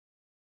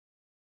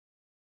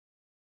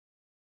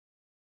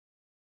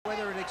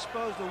Whether it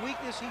exposed a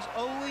weakness, he's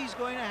always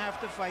going to have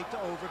to fight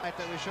to over. That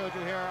we showed you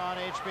here on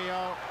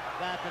HBO,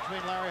 that between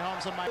Larry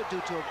Holmes and Mike.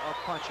 Due to a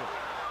puncher.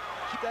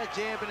 Keep that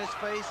jab in his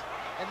face.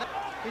 And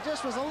he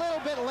just was a little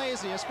bit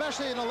lazy,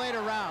 especially in the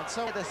later rounds.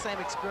 So I had the same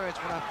experience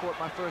when I fought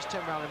my first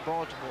 10 round in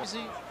Baltimore.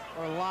 Easy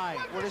or lying?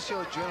 What is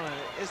your adrenaline?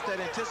 It's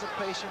that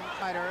anticipation.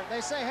 Fighter.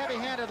 They say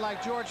heavy-handed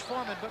like George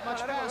Foreman, but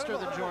much faster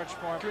than George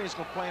Foreman. He's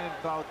complaining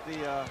about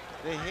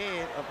the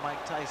head of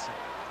Mike Tyson.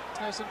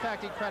 In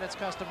fact, he credits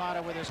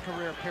Customato with his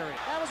career period.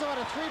 That was about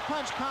a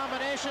three-punch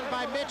combination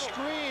by Mitch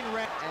Green.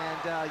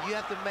 And you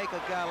have to make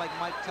a guy like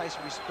Mike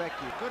Tyson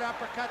respect you. Good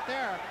uppercut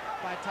there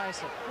by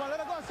Tyson.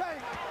 Another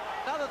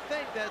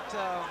thing that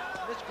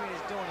Mitch Green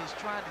is doing, he's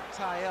trying to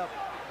tie up.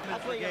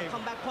 That's why you got to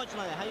come back punching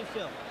like that. How you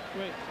feel?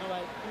 Great. All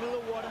right. Give me a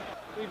little water.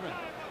 Even.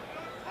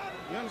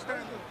 You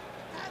understand?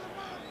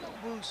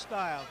 Wu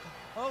style,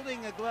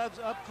 holding the gloves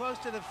up close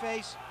to the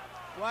face.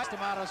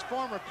 Customato's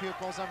former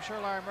pupils, I'm sure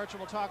Larry Merchant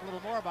will talk a little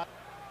more about.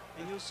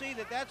 And you'll see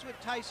that that's what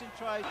Tyson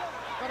tried.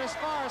 But as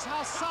far as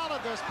how solid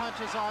those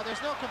punches are,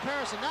 there's no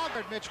comparison. Now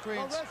Mitch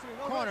Green's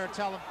corner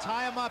tell him,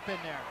 tie him up in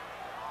there.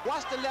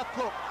 Watch the left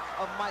hook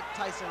of Mike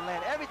Tyson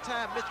land. Every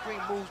time Mitch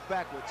Green moves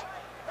backwards.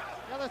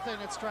 The other thing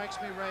that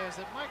strikes me, Ray, is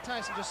that Mike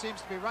Tyson just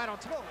seems to be right on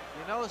top.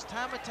 You notice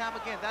time and time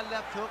again, that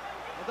left hook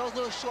and those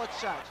little short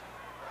shots.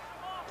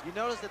 You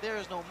notice that there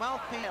is no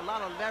mouthpiece, a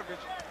lot of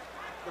leverage,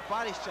 the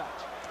body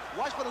shots.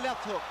 Watch for the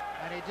left hook.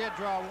 And he did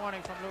draw a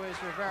warning from Luis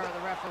Rivera,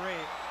 the referee.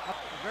 A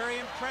very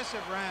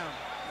impressive round.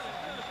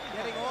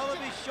 Getting all of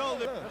his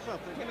shoulders. What's up?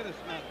 Give me the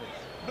snap.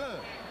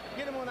 Blood.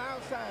 Get him on the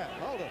outside.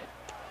 Hold it.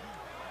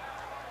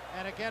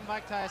 And again,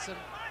 Mike Tyson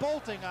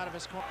bolting out of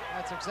his corner.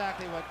 That's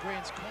exactly what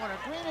Green's corner.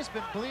 Green has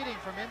been bleeding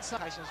from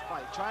inside. Tyson's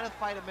fight, trying to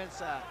fight him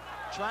inside,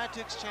 trying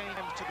to exchange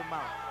him to the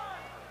mouth.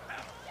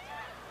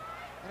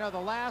 You know,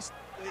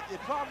 the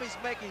problem he's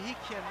making, he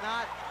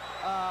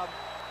cannot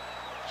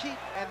keep,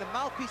 and the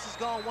mouthpiece is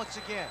gone once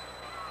again.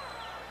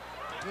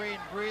 Green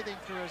breathing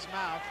through his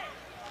mouth.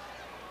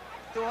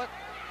 Thought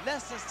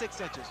less than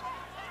 6 inches.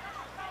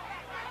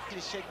 To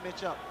shake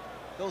Mitch up.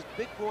 Those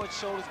big broad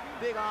shoulders,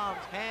 big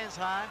arms, hands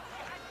high.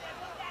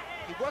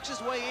 He works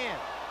his way in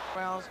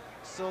rounds,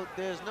 so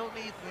there's no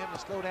need for him to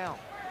slow down.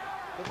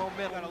 The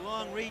momentum. Got a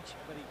long reach,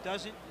 but he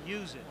doesn't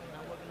use it.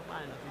 Not working the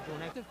mind. If you're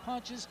doing Active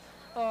punches.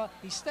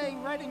 He's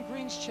staying right in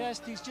Green's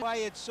chest. He's just why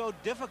it's so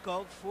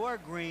difficult for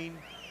Green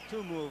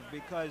to move,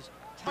 because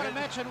I want to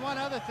mention one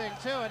other thing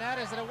too, and that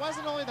is that it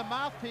wasn't only the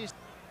mouthpiece.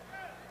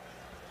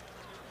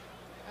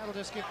 That'll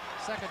just give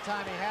second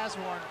time he has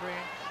warned Green.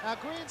 Now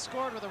Green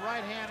scored with the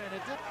right hand, and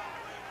it did.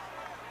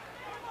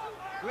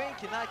 Green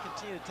cannot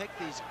continue to take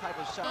these type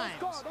of shots.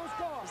 Don't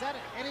score. Is that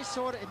any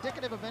sort of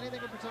indicative of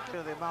anything in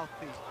particular? Their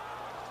mouthpiece.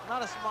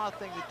 Not a smart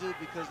thing to do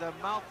because their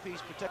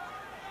mouthpiece protects.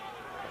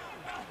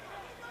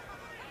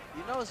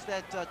 You notice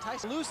that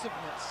Tyson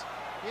Elusiveness.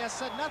 He has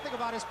said nothing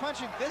about his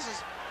punching. This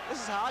is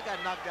how I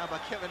got knocked down by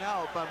Kevin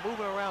Howard, by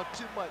moving around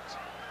too much.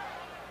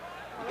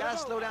 You gotta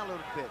slow down a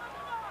little bit.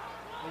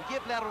 When you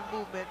get lateral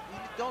movement, you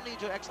don't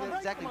need your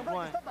exactly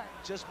run.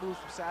 Just move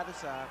from side to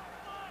side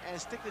and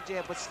stick the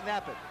jab, but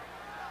snap it.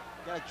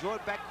 You gotta draw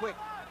it back quick.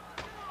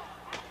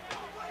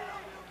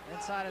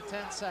 Inside of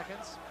 10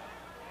 seconds.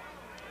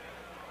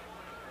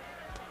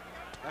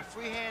 That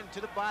free hand to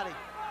the body.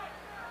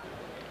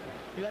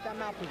 You got that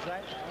mouthpiece,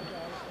 right?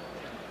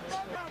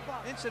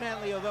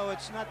 incidentally, although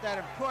it's not that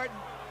important,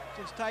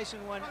 since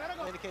Tyson won,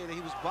 indicated that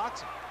he was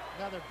boxing.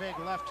 Another big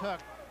left hook.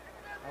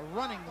 A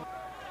running.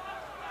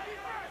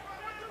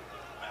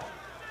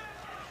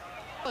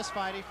 This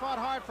fight, he fought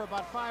hard for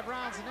about 5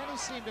 rounds, and then he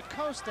seemed to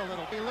coast a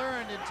little. He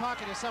learned in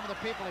talking to some of the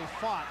people he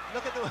fought.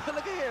 Look at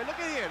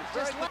here.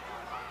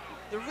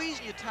 The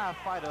reason you tie a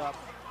fighter up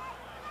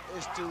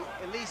is to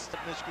at least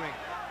Mitch Green.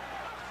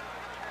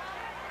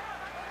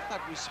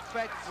 Got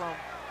respect from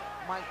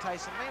Mike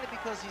Tyson, mainly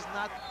because he's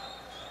not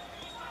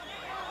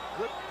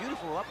good,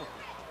 beautiful uppercut.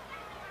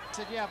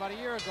 Said, yeah, about a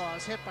year ago, I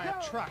was hit by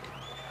a truck.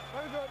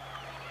 Very good.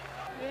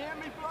 You hear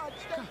me, Floyd?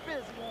 Stay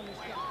busy on this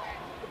guy.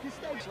 If you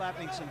stay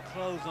slapping some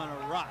clothes on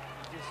a rock,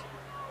 just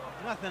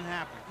nothing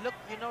happened. Look,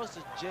 you notice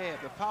the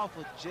jab, the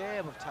powerful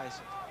jab of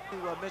Tyson.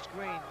 Mitch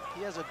Green,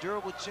 he has a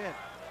durable chin.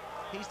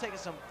 He's taking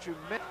some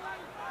tremendous.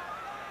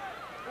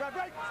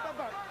 right, step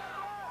back.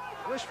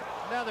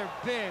 Another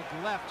big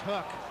left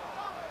hook.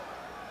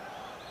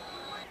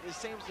 It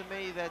seems to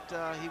me that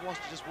he wants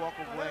to just walk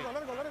away.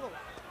 Let it go.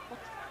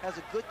 Has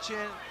a good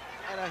chin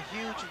and a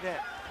huge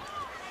net.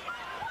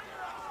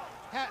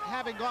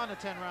 Having gone to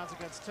 10 rounds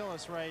against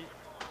Tillis, Ray.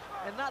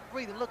 And not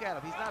breathing. Look at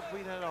him. He's not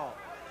breathing at all.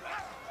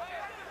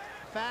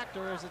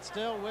 Factor is it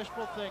still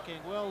wishful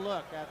thinking? We'll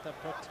look at the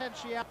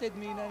potential. Didn't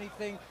mean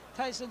anything.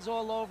 Tyson's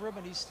all over him,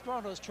 and he's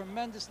throwing those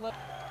tremendous left.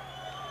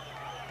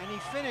 And he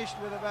finished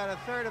with about a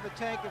third of a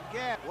tank of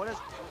gas.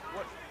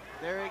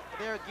 There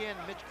again,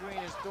 Mitch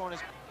Green is throwing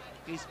his.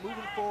 He's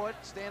moving forward,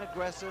 staying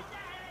aggressive,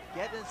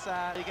 getting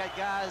inside. You got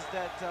guys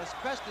that,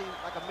 especially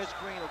like a Mitch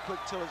Green or Quick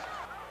Tillis.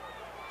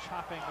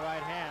 Chopping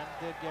right hand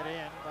did get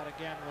in, but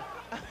again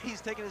with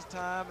he's taking his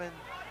time and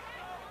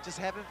just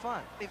having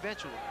fun.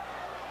 Eventually,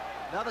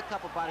 Another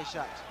couple body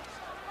shots.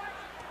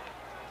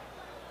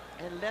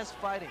 And less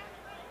fighting.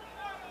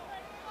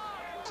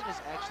 Tyson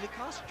is actually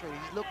concentrating.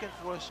 He's looking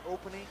for his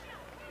opening.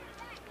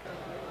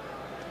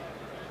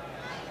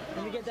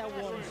 Let me get that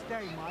water.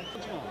 Stay, Mike.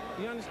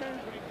 You understand?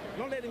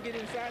 Don't let him get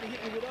inside and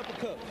hit me with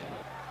uppercuts.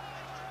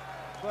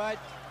 But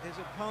his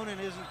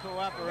opponent isn't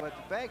cooperating. But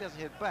the bag doesn't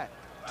hit back.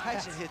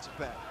 Tyson hits it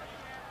back.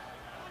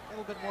 A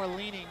little bit more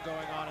leaning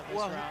going on in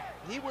this round.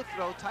 He would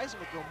throw, Tyson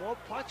would throw more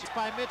punches.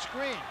 By Mitch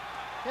Green.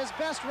 His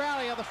best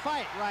rally of the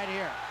fight right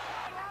here.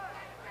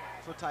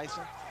 For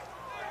Tyson.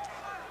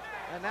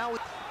 And now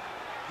with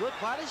good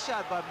body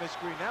shot by Mitch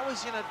Green. Now we're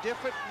seeing a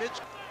different Mitch.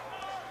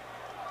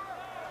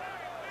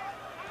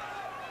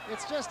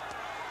 It's just,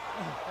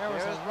 there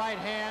was his right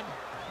hand.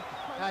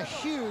 A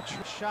huge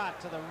shot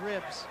to the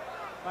ribs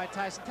by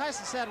Tyson.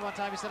 Tyson said one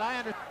time, he said, I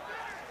understand.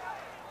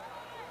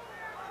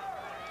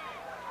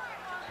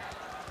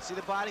 See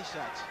the body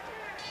shots.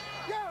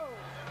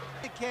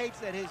 Indicates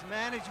that his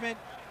management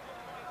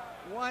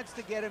wants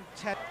to get him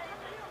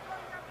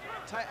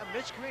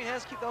Mitch Green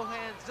has to keep those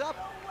hands up.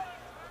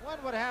 One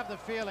would have the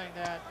feeling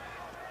that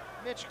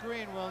Mitch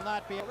Green will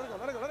not be. Let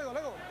it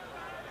go.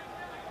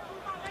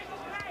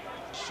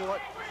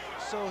 Short,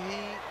 so he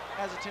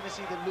has a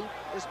tendency to loop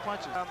his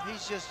punches.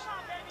 He's just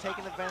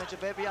taking advantage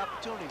of every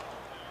opportunity.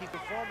 He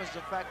performs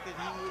the fact that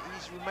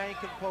he's remained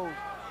composed.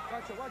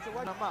 Watch it.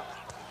 Him up.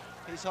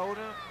 He's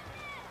holding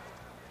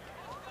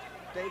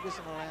Davis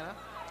in Atlanta,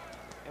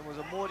 and was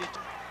a more.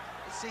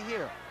 Let's see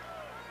here.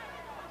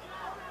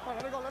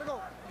 Let it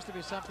go. Used to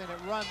be something that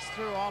runs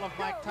through all of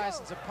Mike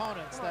Tyson's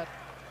opponents, that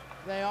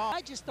they all.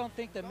 I just don't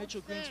think that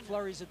Mitchell Green's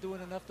flurries are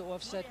doing enough to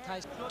offset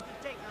Tyson.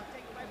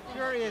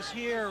 Curious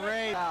here,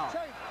 Ray.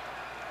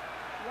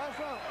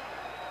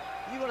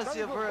 You want to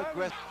see a very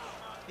aggressive.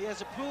 He has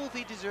to prove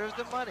he deserves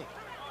the money.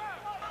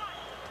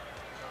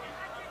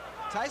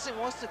 Tyson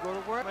wants to go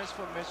to work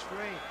for Mitch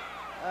Green.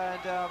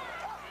 And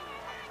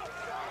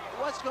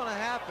what's going to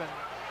happen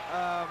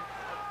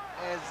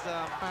is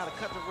how to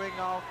cut the ring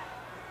off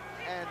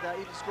and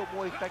even score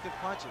more effective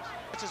punches.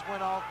 It just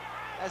went off,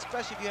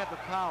 especially if you have the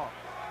power.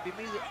 If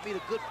you meet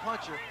a good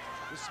puncher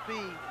with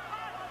speed.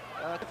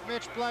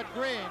 Mitch Blood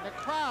Green, the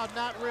crowd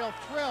not real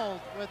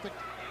thrilled with the.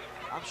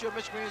 I'm sure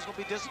Mitch Green is going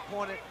to be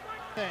disappointed.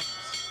 Things.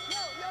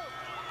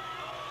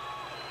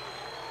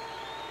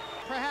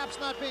 Perhaps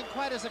not being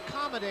quite as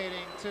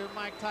accommodating to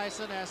Mike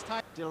Tyson as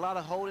Tyson. Did a lot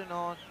of holding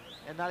on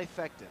and not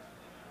effective.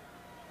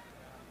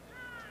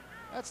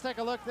 Let's take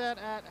a look then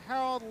at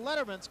Harold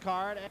Letterman's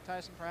card.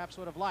 Tyson perhaps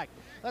would have liked.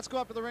 Let's go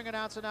up to the ring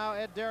announcer now,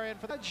 Ed Darian.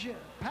 For the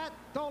Pat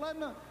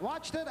Dolan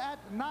watched it at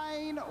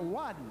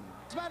 9-1.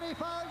 Many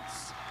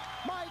folks,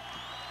 Mike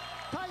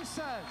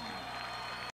Tyson.